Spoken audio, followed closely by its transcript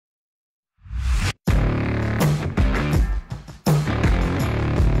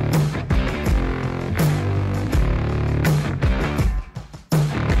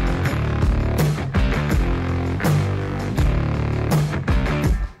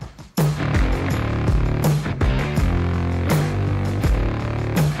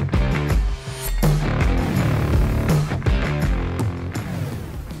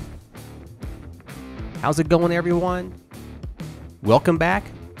How's it going, everyone? Welcome back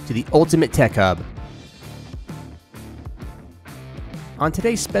to the Ultimate Tech Hub. On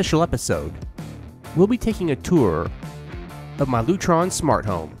today's special episode, we'll be taking a tour of my Lutron Smart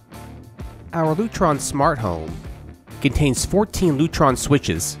Home. Our Lutron Smart Home contains 14 Lutron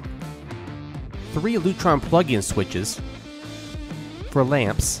switches, 3 Lutron plug-in switches for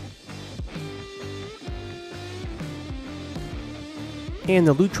lamps, and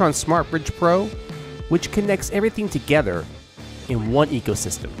the Lutron Smart Bridge Pro, which connects everything together in one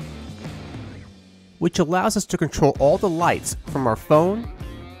ecosystem, which allows us to control all the lights from our phone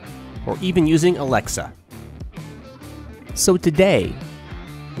or even using Alexa. So today,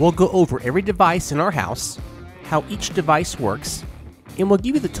 we'll go over every device in our house, how each device works, and we'll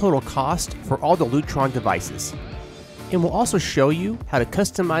give you the total cost for all the Lutron devices. And we'll also show you how to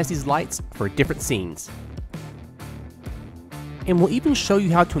customize these lights for different scenes. And we'll even show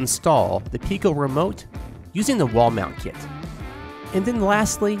you how to install the Pico remote using the wall mount kit. And then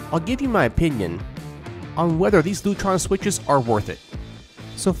lastly, I'll give you my opinion on whether these Lutron switches are worth it.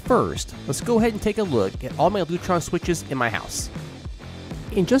 So first, let's go ahead and take a look at all my Lutron switches in my house.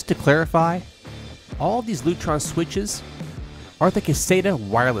 And just to clarify, all of these Lutron switches are the Caseta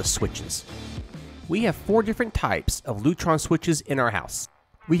wireless switches. We have 4 different types of Lutron switches in our house.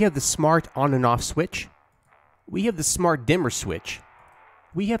 We have the smart on and off switch, we have the smart dimmer switch,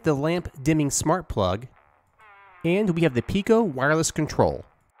 we have the lamp dimming smart plug, and we have the Pico wireless control.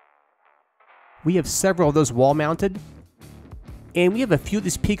 We have several of those wall mounted, and we have a few of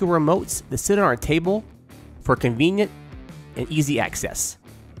these Pico remotes that sit on our table for convenient and easy access.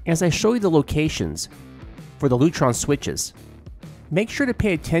 As I show you the locations for the Lutron switches, make sure to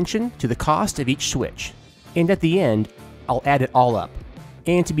pay attention to the cost of each switch, and at the end, I'll add it all up.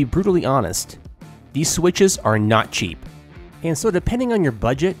 And to be brutally honest, these switches are not cheap. And so depending on your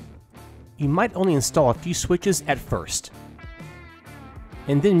budget, you might only install a few switches at first.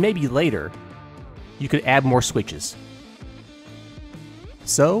 And then maybe later, you could add more switches.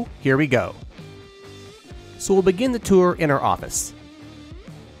 So here we go. So we'll begin the tour in our office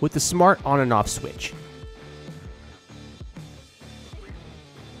with the smart on and off switch.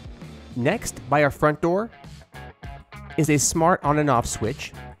 Next, by our front door, is a smart on and off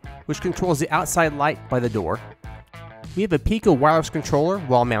switch, which controls the outside light by the door. We have a Pico wireless controller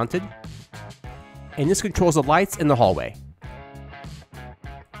wall mounted, and this controls the lights in the hallway.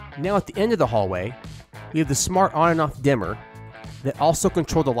 Now at the end of the hallway, we have the smart on and off dimmer that also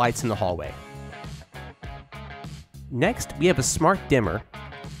controls the lights in the hallway. Next, we have a smart dimmer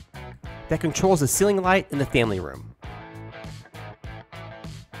that controls the ceiling light in the family room.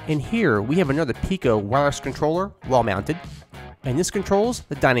 And here we have another Pico wireless controller wall mounted, and this controls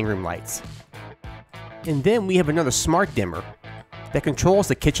the dining room lights. And then we have another smart dimmer that controls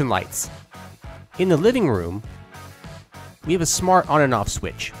the kitchen lights. In the living room, we have a smart on and off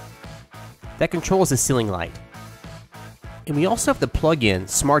switch that controls the ceiling light. And we also have the plug-in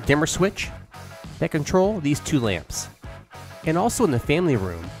smart dimmer switch that control these 2 lamps. And also in the family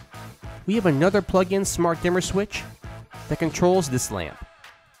room, we have another plug-in smart dimmer switch that controls this lamp.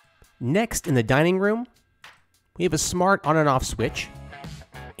 Next, in the dining room, we have a smart on and off switch,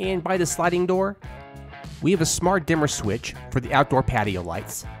 and by the sliding door, we have a smart dimmer switch for the outdoor patio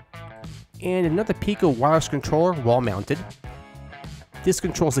lights, and another Pico wireless controller wall mounted. This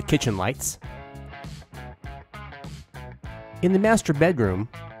controls the kitchen lights. In the master bedroom,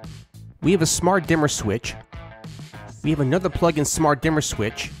 we have a smart dimmer switch. We have another plug-in smart dimmer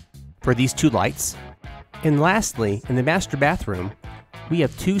switch for these 2 lights. And lastly, in the master bathroom, we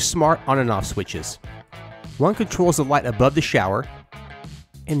have 2 smart on and off switches. One controls the light above the shower,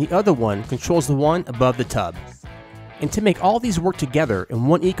 and the other one controls the one above the tub. And to make all these work together in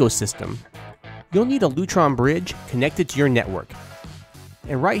one ecosystem, you'll need a Lutron bridge connected to your network.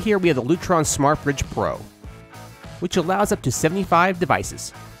 And right here we have the Lutron Smart Bridge Pro, which allows up to 75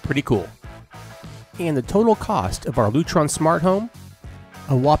 devices. Pretty cool. And the total cost of our Lutron Smart Home,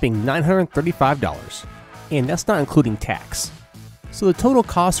 a whopping $935. And that's not including tax. So the total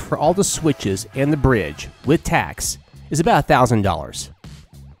cost for all the switches and the bridge, with tax, is about $1,000.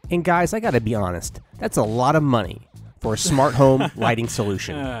 And guys, I gotta be honest, that's a lot of money for a smart home lighting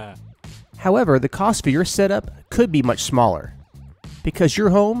solution. However, the cost for your setup could be much smaller, because your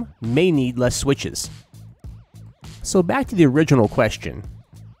home may need less switches. So back to the original question,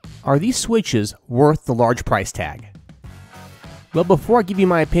 are these switches worth the large price tag? Well, before I give you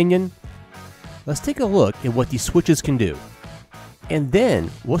my opinion, let's take a look at what these switches can do. And then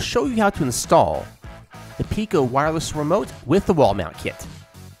we'll show you how to install the Pico wireless remote with the wall mount kit.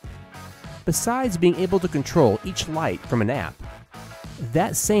 Besides being able to control each light from an app,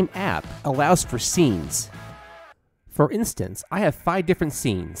 That same app allows for scenes. For instance, I have 5 different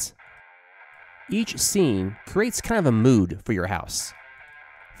scenes. Each scene creates kind of a mood for your house.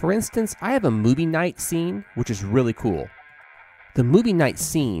 For instance, I have a movie night scene, which is really cool. The movie night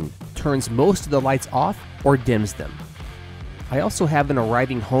scene turns most of the lights off or dims them. I also have an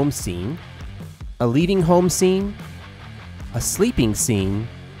arriving home scene, a leaving home scene, a sleeping scene,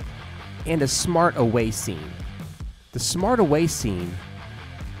 and a smart away scene. The smart away scene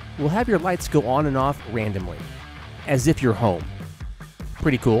will have your lights go on and off randomly, as if you're home.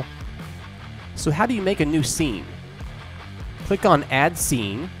 Pretty cool. So how do you make a new scene? Click on Add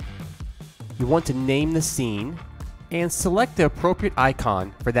Scene. You want to name the scene and select the appropriate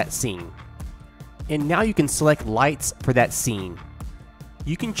icon for that scene. And now you can select lights for that scene.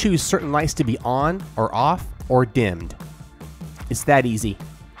 You can choose certain lights to be on or off or dimmed. It's that easy.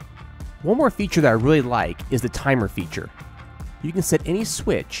 One more feature that I really like is the timer feature. You can set any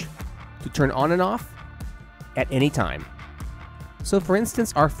switch to turn on and off at any time. So for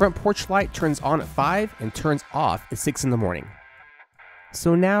instance, our front porch light turns on at 5 and turns off at 6 in the morning.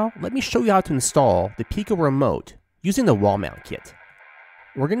 So now, let me show you how to install the Pico remote using the wall mount kit.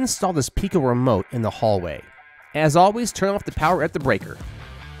 We're going to install this Pico remote in the hallway. As always, turn off the power at the breaker.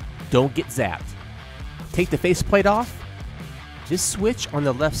 Don't get zapped. Take the faceplate off. This switch on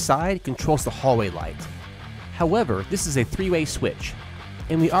the left side controls the hallway light. However, this is a 3-way switch,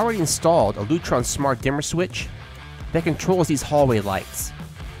 and we already installed a Lutron smart dimmer switch that controls these hallway lights.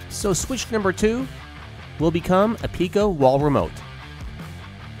 So switch number 2 will become a Pico wall remote.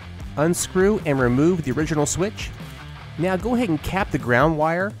 Unscrew and remove the original switch. Now go ahead and cap the ground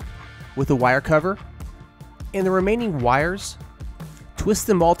wire with a wire cover, and the remaining wires, twist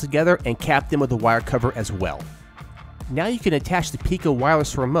them all together and cap them with a wire cover as well. Now you can attach the Pico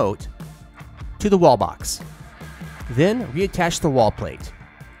wireless remote to the wall box. Then reattach the wall plate.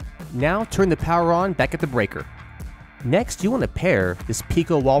 Now turn the power on back at the breaker. Next, you want to pair this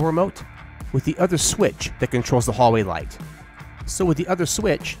Pico wall remote with the other switch that controls the hallway light. So with the other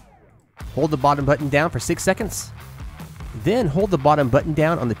switch, hold the bottom button down for 6 seconds. Then hold the bottom button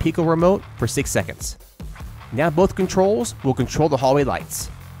down on the Pico remote for 6 seconds. Now both controls will control the hallway lights.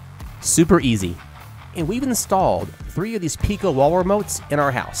 Super easy. And we've installed 3 of these Pico wall remotes in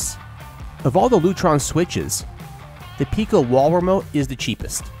our house. Of all the Lutron switches, the Pico wall remote is the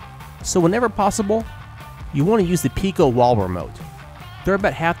cheapest. So whenever possible, you want to use the Pico wall remote. They're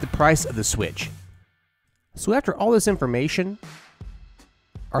about half the price of the switch. So after all this information,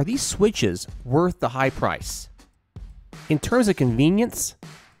 are these switches worth the high price? In terms of convenience,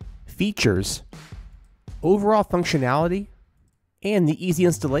 features, overall functionality, and the easy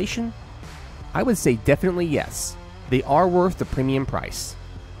installation, I would say definitely yes. They are worth the premium price.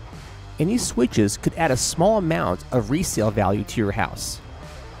 And these switches could add a small amount of resale value to your house.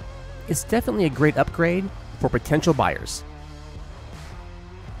 It's definitely a great upgrade for potential buyers.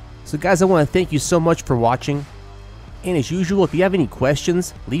 So guys, I want to thank you so much for watching. And as usual, if you have any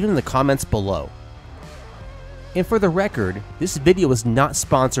questions, leave them in the comments below. And for the record, this video is not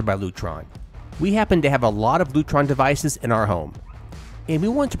sponsored by Lutron. We happen to have a lot of Lutron devices in our home, and we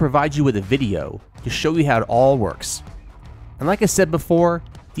want to provide you with a video to show you how it all works. And like I said before,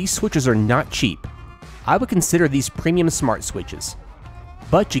 these switches are not cheap. I would consider these premium smart switches,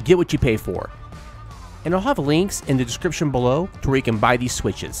 but you get what you pay for. And I'll have links in the description below to where you can buy these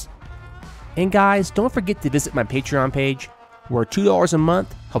switches. And guys, don't forget to visit my Patreon page, where $2 a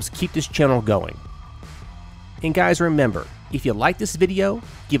month helps keep this channel going. And guys, remember, if you like this video,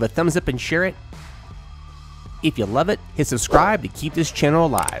 give a thumbs up and share it. If you love it, hit subscribe to keep this channel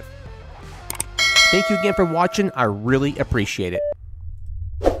alive. Thank you again for watching. I really appreciate it.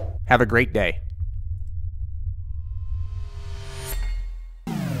 Have a great day.